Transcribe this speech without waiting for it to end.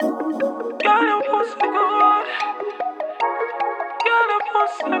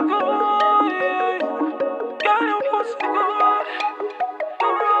pussy good, yeah. Girl, your pussy good.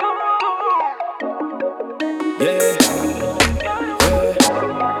 Yeah.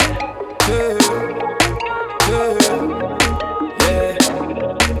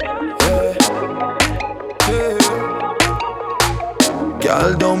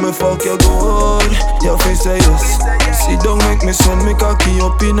 Girl, don't me fuck you good. Your face say yes. See, don't make me send me cocky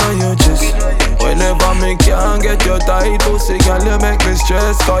up in your chest. Whenever me can't get your tight pussy, girl, you make me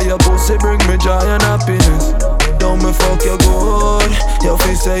stress. Cause your pussy bring me joy and happiness. Don't me fuck you good. Your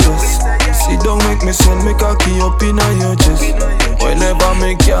face say yes. See, don't make me send me cocky up in your chest. Whenever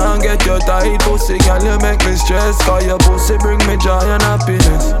me can't get your tight pussy, girl, you make me stress. Cause your pussy bring me joy and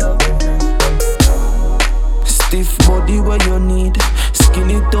happiness. Stiff body where you need. Skin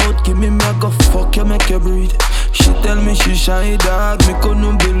it out, give me a go fuck you, make you breathe. She tell me she shy dog, me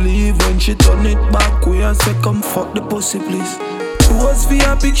couldn't believe when she turn it back way and say come fuck the pussy please. Was for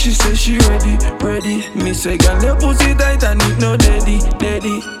a pic, she say she ready, ready. Me say girl your pussy tight and it no daddy,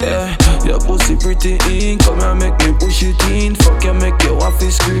 daddy. Yeah, your pussy pretty in, come and make me push it in. Fuck you, make you waffy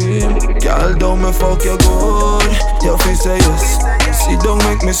scream. Girl don't me fuck you good, your face say yes. See don't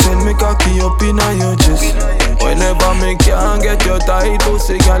make me send me cocky up in your chest. Whenever me can't get your tight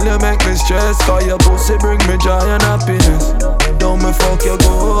pussy, girl, you make me stress. Cause your pussy bring me joy and happiness. Don't me fuck you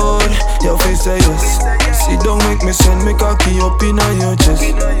good, your face say yes. See, don't make me send me cocky up in your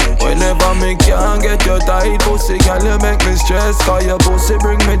chest. Whenever me can't get your tight pussy, girl, you make me stress. Cause your pussy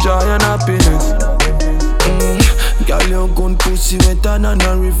bring me joy and happiness. Girl, your gun pussy wetter than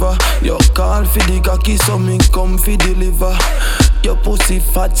a river. You call for the cocky, so me come for deliver. Your pussy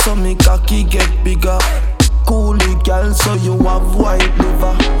fat, so me cocky get bigger. Cool it, girl, so you have white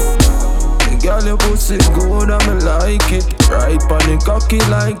liver. Girl, your pussy good and me like it. Right on the cocky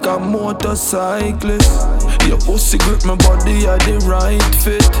like a motorcyclist. Your pussy grip my body at the right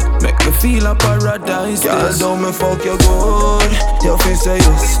fit. Make me feel a paradise. Girl, don't me fuck you good. Your face say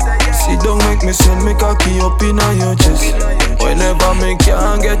yes. See, don't make me send me cocky up in your chest. Whenever me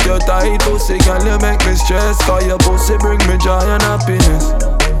can't get your tight pussy, girl, you make me stress. Cause your pussy bring me joy and happiness.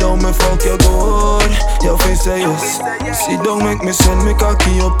 Don't me fuck you good, your face say yes. See, don't make me send me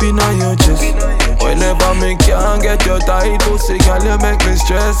cocky up in your chest. Whenever me can't get your tight pussy, girl, you make me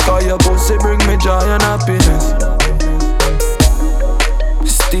stress. Cause your pussy bring me joy and happiness.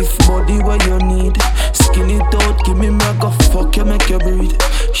 Stiff body where you need. Skin it out, give me a go fuck you, make you breathe.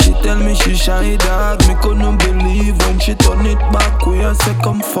 She tell me she shy dog, me couldn't believe when she turn it back way and say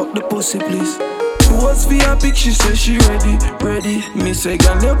come fuck the pussy please. Was for a pic, she say she ready, ready. Me say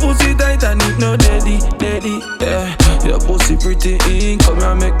girl your pussy tight and it no daddy, daddy. Yeah, your pussy pretty in, come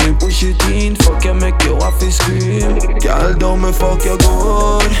and make me push it in. Fuck you, make you waffy scream. Girl don't me fuck you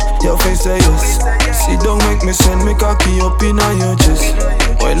good, your face say yes. See don't make me send me cocky up in your chest.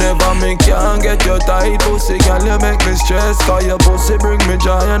 Whenever me can't get your tight pussy, girl you make me stress. Cause your pussy bring me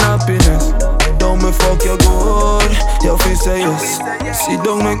joy and happiness. Don't me fuck you good, your face say yes. See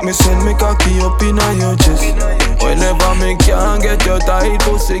don't make me send me cocky up in your chest. Whenever me can't get your tight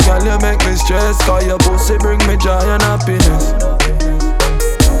pussy, girl you make me stress. Cause your pussy bring me joy and happiness.